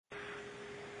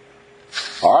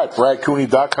All right,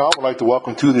 BradCooney.com. I'd like to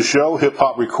welcome to the show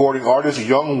hip-hop recording artist,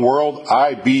 Young World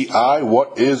IBI.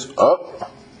 What is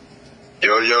up?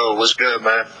 Yo, what's good,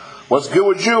 man? What's good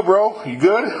with you, bro? You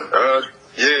good?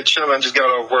 Yeah, chilling. Just got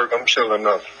off work. I'm chilling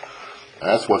up.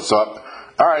 That's what's up.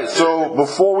 All right, so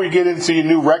before we get into your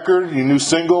new record, your new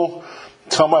single,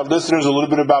 tell my listeners a little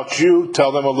bit about you.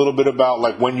 Tell them a little bit about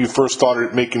like when you first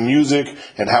started making music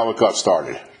and how it got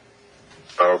started.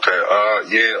 Okay.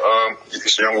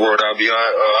 It's Young World IBI.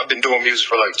 I've been doing music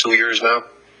for like 2 years now.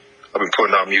 I've been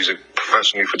putting out music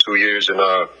professionally for 2 years. And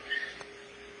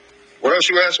what else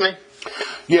you asked me?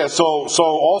 Yeah. So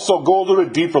also go a little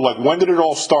bit deeper. Like when did it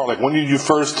all start? Like when did you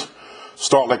first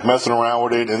start like messing around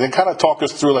with it? And then kind of talk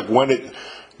us through like when it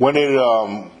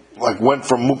went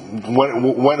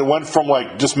from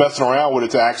like just messing around with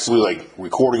it to actually like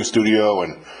recording studio,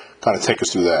 and kind of take us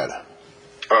through that.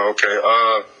 Oh, okay.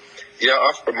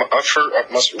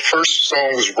 My first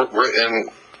song was written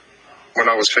when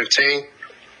I was 15.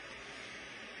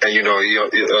 And,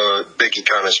 Biggie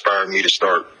kind of inspired me to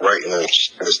start writing and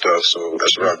stuff. So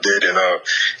that's what I did. And,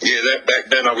 back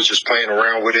then I was just playing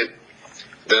around with it.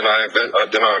 Then I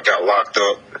got locked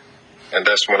up. And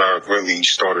that's when I really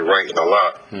started writing a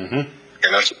lot. Mm-hmm.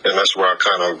 And that's where I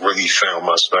kind of really found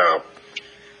my style.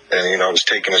 And, I was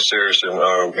taking it serious. And,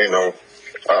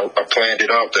 I planned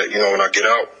it out that, when I get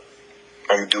out,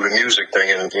 I'm going to do the music thing.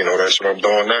 And, that's what I'm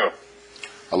doing now.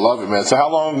 I love it, man. So how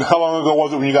long ago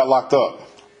was it when you got locked up?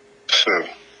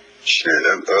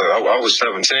 I was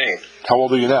 17. How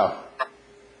old are you now?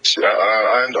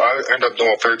 I ended up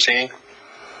doing 13.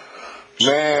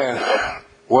 Man,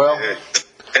 well,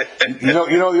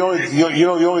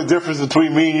 the only difference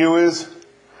between me and you is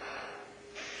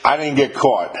I didn't get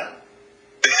caught.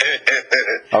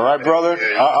 All right, brother.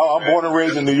 I'm born and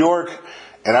raised in New York,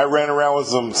 and I ran around with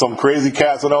some crazy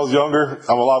cats when I was younger.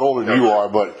 I'm a lot older than you are,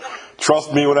 but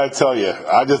trust me when I tell you,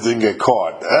 I just didn't get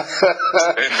caught.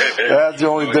 That's the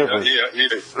only difference. Yeah. I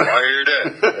hear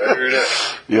that.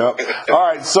 Yep. All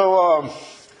right.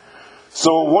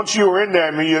 So once you were in there,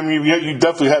 I mean, you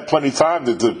definitely had plenty of time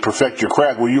to perfect your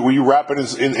craft. Were you rapping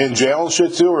in jail and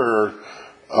shit too, or?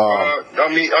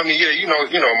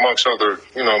 Amongst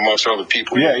other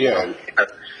people. Yeah.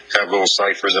 Have little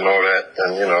ciphers and all that,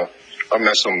 and I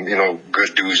met some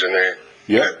good dudes in there.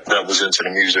 Yeah. That was into the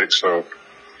music, so.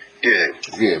 Yeah,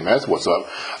 man, that's what's up.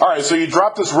 All right, so you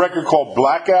dropped this record called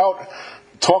Blackout.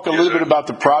 Talk a little bit about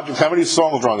the project. How many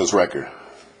songs are on this record?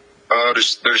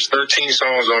 There's 13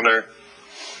 songs on there,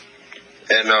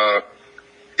 and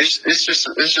it's just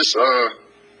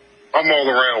I'm all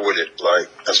around with it. Like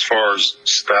as far as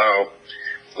style,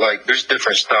 like there's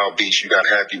different style beats. You got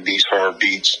happy beats, hard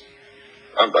beats.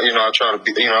 I try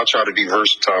to be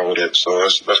versatile with it. So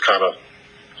that's kind of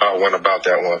how I went about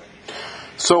that one.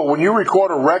 So when you record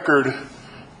a record,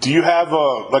 do you have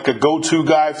a go-to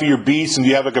guy for your beats, and do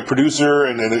you have like a producer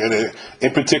and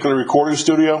in particular recording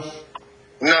studio?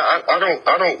 No, I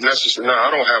don't necessarily. No, I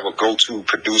don't have a go-to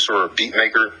producer or beat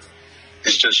maker.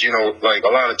 It's just like a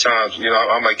lot of times,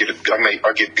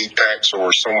 I get beat packs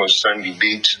or someone send me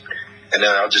beats, and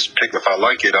then I'll just pick if I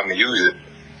like it, I'm gonna use it,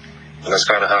 and that's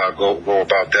kind of how I go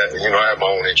about that. And, I have my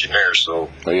own engineer, so.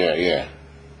 Oh, yeah. Yeah.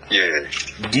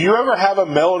 Do you ever have a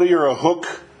melody or a hook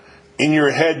in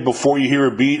your head before you hear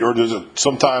a beat, or does it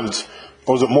sometimes,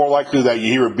 or is it more likely that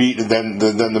you hear a beat and then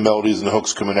the melodies and the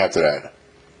hooks come in after that?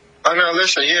 Now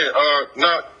listen,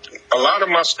 not a lot of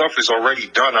my stuff is already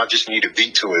done. I just need a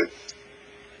beat to it.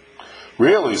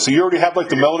 Really? So you already have like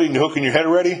the melody and the hook in your head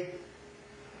already?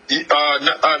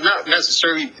 Not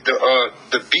necessarily.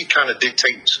 The beat kind of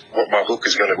dictates what my hook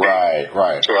is going to be.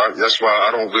 Right. So that's why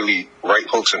I don't really write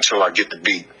hooks until I get the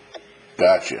beat.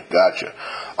 Gotcha.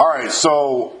 All right,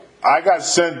 so I got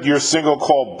sent your single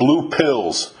called Blue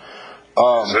Pills.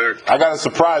 I got a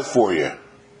surprise for you.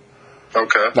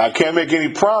 Okay. Now, I can't make any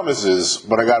promises,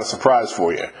 but I got a surprise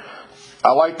for you.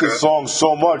 I like this song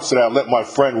so much that I let my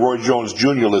friend Roy Jones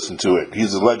Jr. listen to it.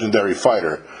 He's a legendary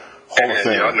fighter. Hall of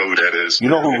Fame. Yeah, I know who that is. You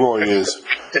know who Roy is.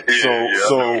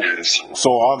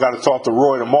 So I got to talk to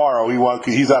Roy tomorrow.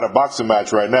 He's at a boxing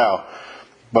match right now.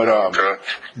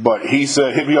 But he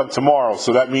said hit me up tomorrow,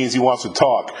 so that means he wants to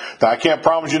talk. Now I can't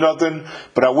promise you nothing,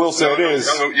 but I will say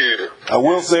I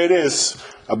will say this.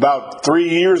 About 3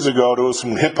 years ago, there was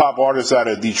some hip hop artists out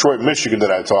of Detroit, Michigan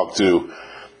that I talked to,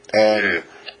 and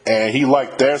he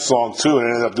liked their song too, and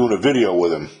ended up doing a video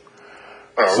with him.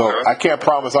 So I can't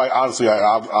promise. I honestly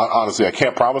I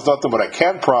can't promise nothing, but I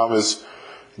can promise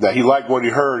that he liked what he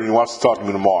heard and he wants to talk to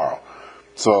me tomorrow.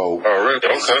 So, really?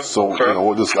 Okay. So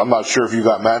I'm not sure if you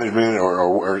got management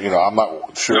or I'm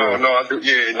not sure. No, I do.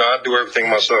 Yeah, no, I do everything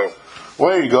myself.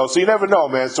 Well, there you go. So you never know,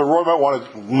 man. So Roy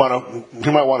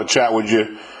might want to chat with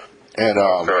you,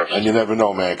 and you never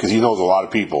know, man, because he knows a lot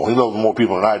of people. He knows more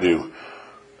people than I do.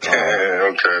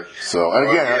 Okay. So, and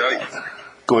again,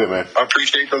 go ahead, man. I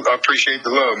appreciate the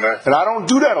love, man. And I don't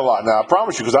do that a lot now. I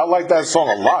promise you, because I like that song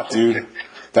a lot, dude.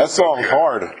 That song's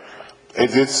hard.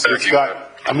 It's got.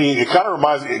 I mean, it kind of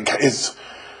reminds me.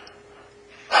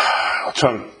 I'm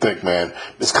trying to think, man.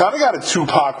 It's kind of got a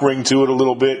Tupac ring to it a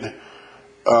little bit.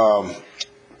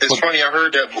 It's funny. I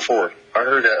heard that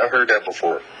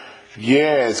before.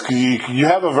 Yeah, it's 'cause you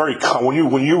have a very when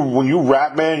you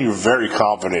rap, man, you're very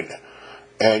confident,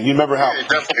 and you remember how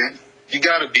definitely you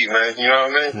gotta be, man. You know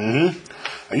what I mean? Mm-hmm.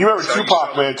 And you remember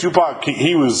Tupac, man. Tupac,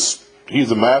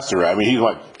 he's a master. I mean, he's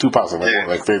like Tupac's one of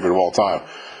my favorite of all time.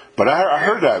 But I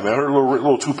heard that, man. I heard a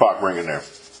little Tupac ring in there.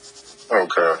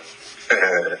 Okay.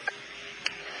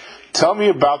 Tell me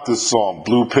about this song,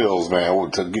 Blue Pills,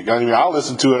 man. I mean, I'll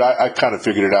listen to it. I kind of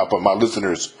figured it out, but my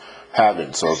listeners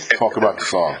haven't. So talk about the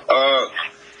song.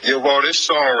 Yeah, well, this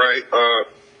song, right?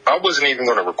 I wasn't even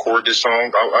going to record this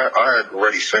song. I had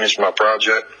already finished my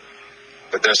project,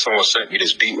 but then someone sent me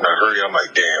this beat, and I heard it. I'm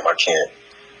like, damn, I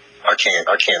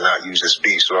cannot use this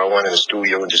beat. So I went in the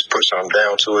studio and just put something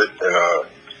down to it,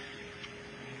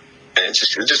 and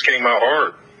it just came out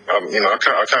hard.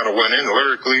 I kind of went in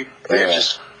lyrically, and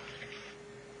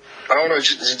I don't know, it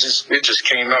just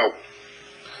came out.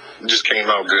 It just came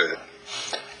out good.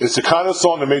 It's the kind of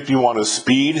song that makes me want to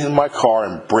speed in my car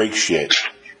and break shit.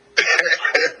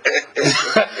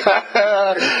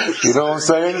 You know what I'm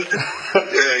saying?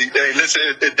 Hey, listen,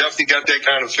 it definitely got that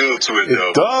kind of feel to it, though.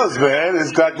 It does, man.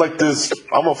 It's got like this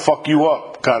 "I'm gonna fuck you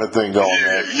up" kind of thing going,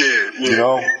 man. Yeah. You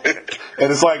know?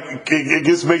 And it's like, it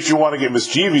just makes you want to get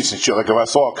mischievous and shit. Like, if I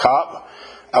saw a cop,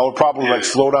 I would probably like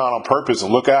slow down on purpose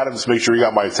and look at him to make sure he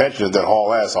got my attention and then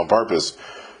haul ass on purpose.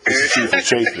 Just to see if he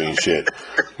chased me and shit.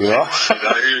 You know? I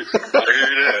hear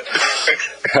that.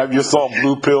 Have your song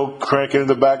Blue Pill cranking in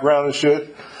the background and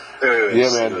shit? Yeah,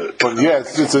 man. But yeah,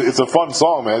 it's a fun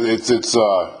song, man.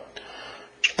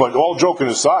 But all joking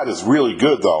aside, it's really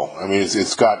good though. I mean,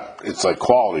 it's like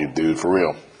quality, dude, for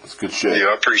real. It's good shit. Yeah,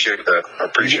 I appreciate that.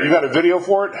 You got a video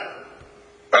for it?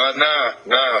 Nah.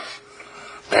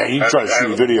 Man, you can try to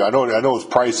shoot a video. I know it's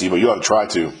pricey, but you ought to try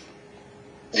to.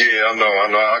 Yeah, I know.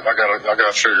 I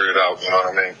gotta figure it out. You know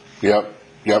what I mean?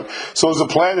 Yep. So is the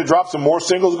plan to drop some more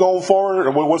singles going forward,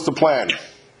 or what's the plan?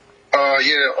 I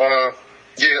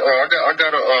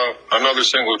got another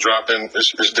single dropping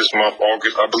this month,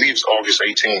 August. I believe it's August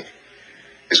 18th.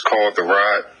 It's called The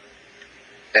Ride.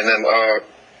 And then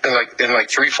in like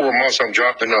 3-4 months, I'm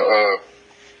dropping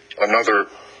another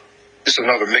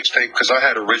mixtape, because I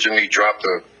had originally dropped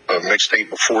a mixtape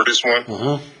before this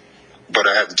one, but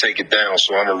I had to take it down,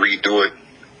 so I'm gonna redo it,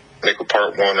 make a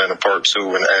part 1 and a part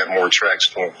 2, and add more tracks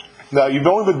to it. Now, you've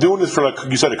only been doing this for, like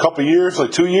you said, a couple of years,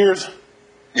 like 2 years?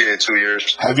 Yeah, 2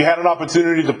 years. Have you had an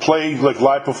opportunity to play like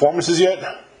live performances yet?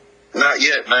 Not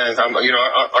yet, man.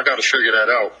 I got to figure that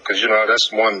out, because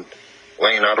that's one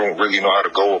lane I don't really know how to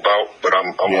go about, but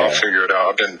I'll figure it out.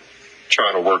 I've been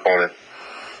trying to work on it.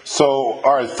 So,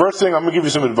 all right, first thing, I'm gonna give you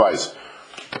some advice.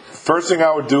 First thing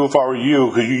I would do if I were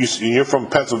you, because you're from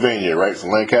Pennsylvania, right?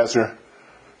 From Lancaster.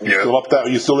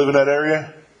 You still live in that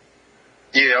area?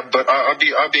 Yeah, but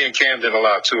I'll be in Camden a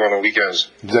lot too on the weekends.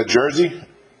 Is that Jersey?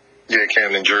 Yeah,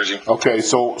 Camden, Jersey. Okay,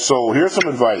 so here's some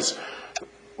advice.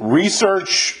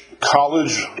 Research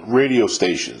college radio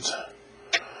stations.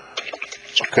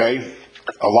 Okay?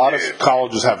 A lot of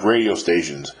colleges have radio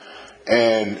stations.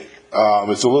 And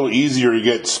it's a little easier to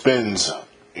get spins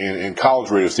in college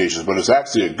radio stations, but it's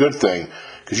actually a good thing,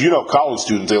 because college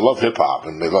students, they love hip-hop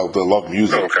and they love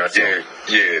music. Okay,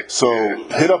 yeah. So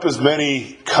hit up as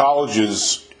many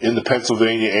colleges in the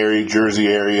Pennsylvania area, Jersey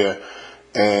area,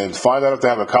 and find out if they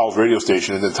have a college radio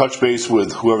station, and then touch base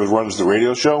with whoever runs the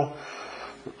radio show,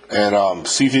 and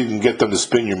see if you can get them to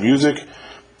spin your music.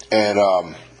 And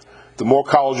the more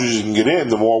colleges you can get in,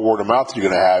 the more word of mouth you're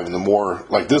going to have, and the more,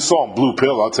 like this song Blue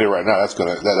Pill, I'll tell you right now,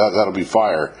 that'll be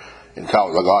fire in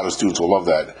college. Like, a lot of students will love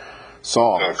that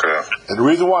song. Okay. And the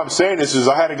reason why I'm saying this is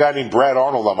I had a guy named Brad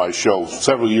Arnold on my show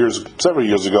several years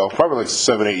ago, probably like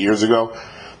 7-8 years ago.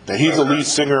 And he's the lead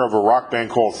singer of a rock band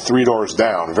called Three Doors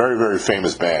Down, a very, very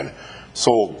famous band.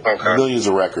 Sold millions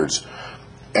of records.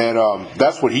 And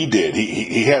that's what he did.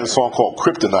 He had a song called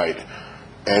Kryptonite,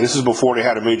 and this is before they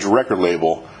had a major record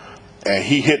label. And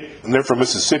and they're from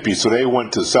Mississippi, so they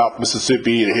went to South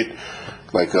Mississippi and hit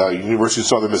like University of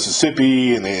Southern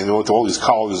Mississippi, and they went to all these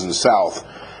colleges in the South,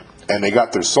 and they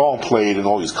got their song played in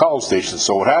all these college stations.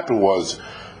 So what happened was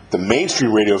the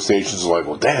mainstream radio stations are like,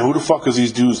 well, damn, who the fuck is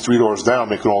these dudes 3 doors down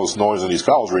making all this noise on these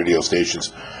college radio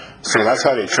stations? So that's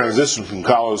how they transitioned from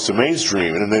college to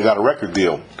mainstream, and then they got a record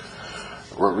deal.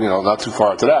 Not too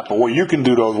far after that. But what you can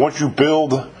do though is once you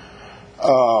build a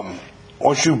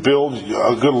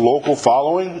good local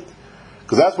following,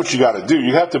 because that's what you got to do.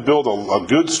 You have to build a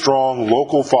good, strong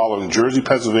local following, Jersey,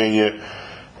 Pennsylvania,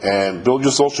 and build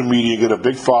your social media, get a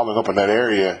big following up in that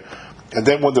area. And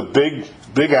then when the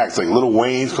big acts like Lil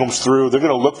Wayne comes through, they're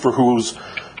going to look for who's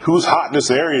hot in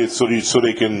this area so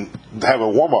they can have a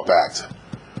warm-up act.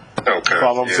 Okay.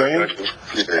 Follow what I'm saying?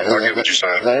 I get what you're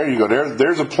saying. There you go.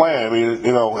 There's a plan. I mean,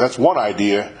 that's one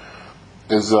idea.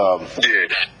 Is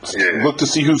look to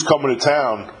see who's coming to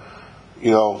town.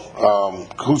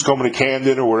 Who's coming to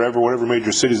Camden or whatever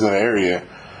major cities in the area,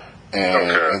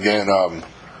 and then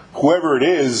whoever it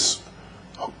is,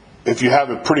 if you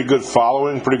have a pretty good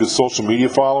following, pretty good social media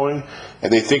following,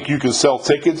 and they think you can sell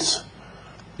tickets,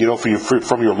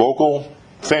 from your local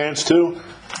fans too,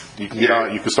 you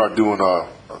can start doing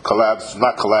collabs,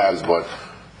 not collabs, but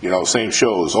same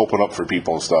shows, open up for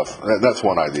people and stuff. That's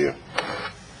one idea.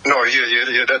 No,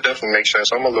 yeah, that definitely makes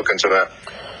sense. I'm gonna look into that.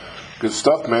 Good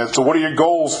stuff, man. So what are your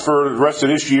goals for the rest of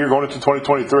this year going into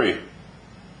 2023?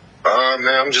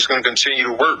 Man, I'm just gonna continue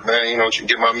to work, man.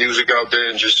 Get my music out there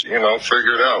and just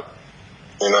figure it out.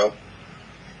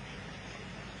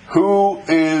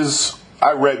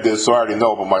 I read this, so I already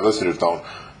know, but my listeners don't.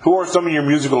 Who are some of your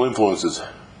musical influences?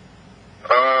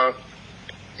 I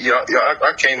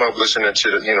came up listening to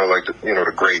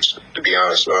the greats, to be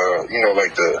honest.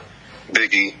 Like the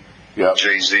Biggie,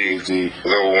 Jay-Z,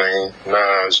 Lil Wayne,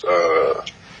 Nas,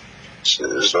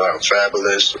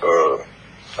 Fabulous.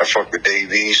 I fuck with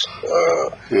Dave East.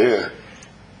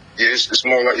 It's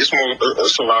more like it's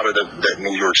a lot of that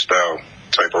New York style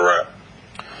type of rap.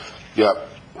 Yeah.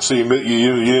 So you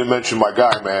didn't mention my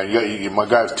guy, man. My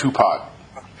guy's Tupac.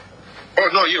 Oh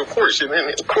no, yeah, of course,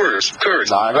 man, of course.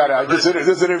 Nah, this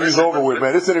interview's over with,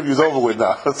 man. This interview's over with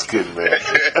now. That's kidding, man.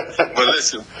 But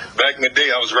listen, back in the day,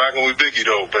 I was rocking with Biggie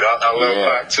though. But I love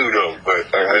Pac too though.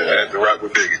 But I had to rock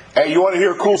with Biggie. Hey, you want to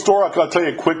hear a cool story? I'll tell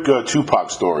you a quick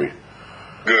Tupac story.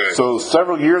 Good. So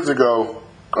several years ago,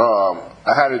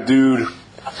 I had a dude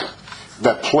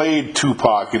that played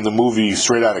Tupac in the movie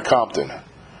Straight Outta Compton,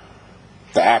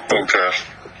 the actor. Okay.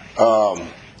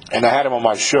 And I had him on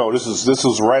my show. This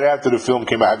was right after the film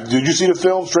came out. Did you see the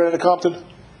film Straight Outta Compton?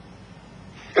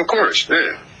 Of course,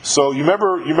 yeah. So you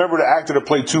remember the actor that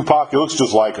played Tupac? He looks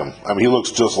just like him. I mean, he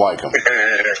looks just like him.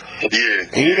 Yeah.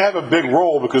 He didn't have a big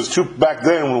role because back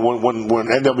then, when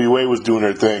NWA was doing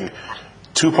their thing,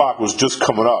 Tupac was just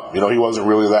coming up. He wasn't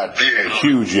really that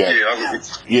huge yet.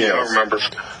 Yeah, I remember.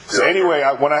 So anyway,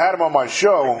 when I had him on my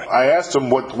show, I asked him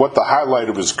what the highlight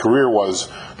of his career was.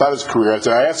 Not his career. I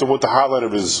asked him what the highlight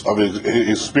of his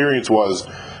experience was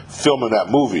filming that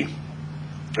movie.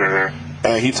 Mm-hmm.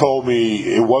 And he told me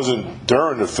it wasn't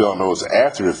during the film; it was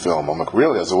after the film. I'm like,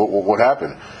 really? I said, what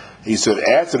happened? He said,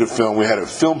 after the film, we had a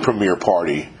film premiere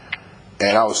party,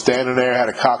 and I was standing there, had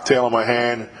a cocktail in my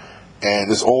hand,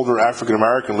 and this older African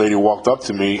American lady walked up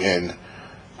to me and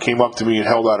came up to me and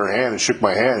held out her hand and shook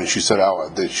my hand, and she said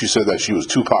that she was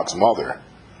Tupac's mother.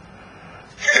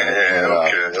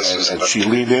 And she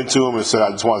leaned into him and said, "I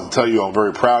just wanted to tell you I'm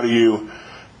very proud of you,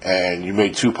 and you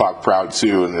made Tupac proud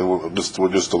too, and we're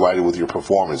just delighted with your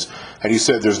performance." And he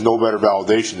said, "There's no better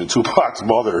validation than Tupac's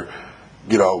mother."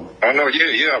 I know,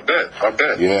 yeah, I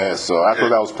bet. Yeah, so I thought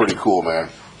that was pretty cool, man.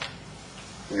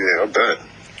 Yeah, I bet.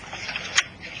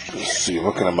 Let's see, I'm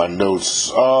looking at my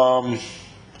notes. All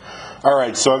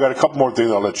right, so I got a couple more things.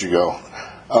 I'll let you go.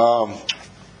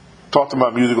 Talk to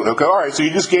my musical. Okay, all right. So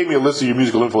you just gave me a list of your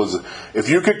musical influences. If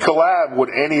you could collab with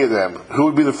any of them, who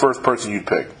would be the first person you'd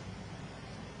pick?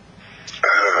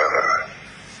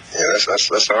 Yeah,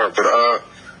 that's hard. But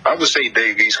I would say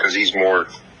Dave East because he's more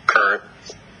current.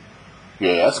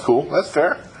 Yeah, that's cool. That's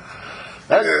fair.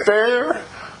 That's fair.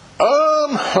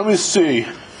 Let me see.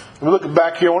 Let me look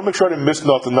back here. I want to make sure I didn't miss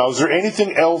nothing. Now, is there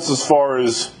anything else as far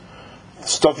as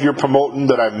stuff you're promoting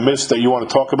that I missed that you want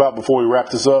to talk about before we wrap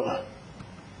this up?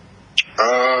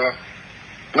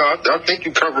 No, I think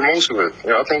you covered most of it.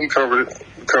 Yeah, I think you covered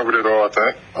it all, I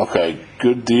think. Okay,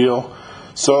 good deal.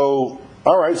 So,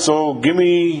 all right, so give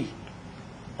me,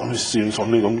 let me see. I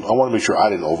want to make sure I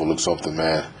didn't overlook something,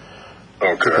 man.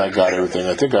 Okay. I think I got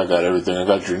everything. I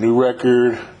got your new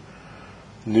record,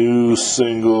 new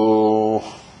single.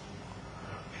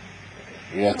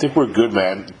 Yeah, I think we're good,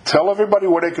 man. Tell everybody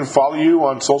where they can follow you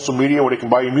on social media, where they can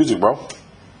buy your music, bro.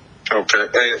 Okay.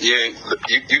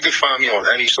 You can find me on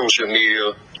any social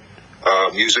media,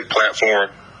 music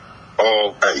platform,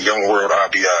 all at Young World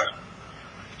IBI.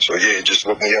 So yeah, just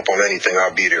look me up on anything.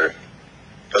 I'll be there.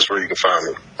 That's where you can find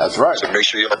me. That's right. So make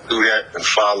sure y'all do that and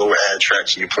follow and add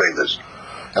tracks to your playlist.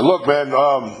 And look, man,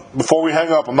 before we hang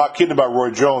up, I'm not kidding about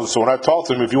Roy Jones. So when I talk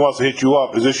to him, if he wants to hit you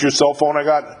up, is this your cell phone I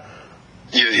got?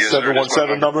 Yeah.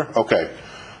 717 number? Okay.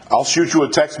 I'll shoot you a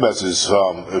text message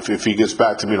if he gets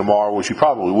back to me tomorrow, which he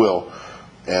probably will.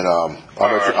 And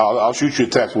I'll shoot you a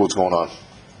text with what's going on.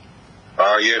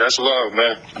 Yeah, that's love,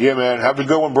 man. Yeah, man. Have a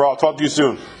good one, bro. I'll talk to you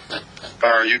soon. All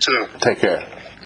right, you too. Take care.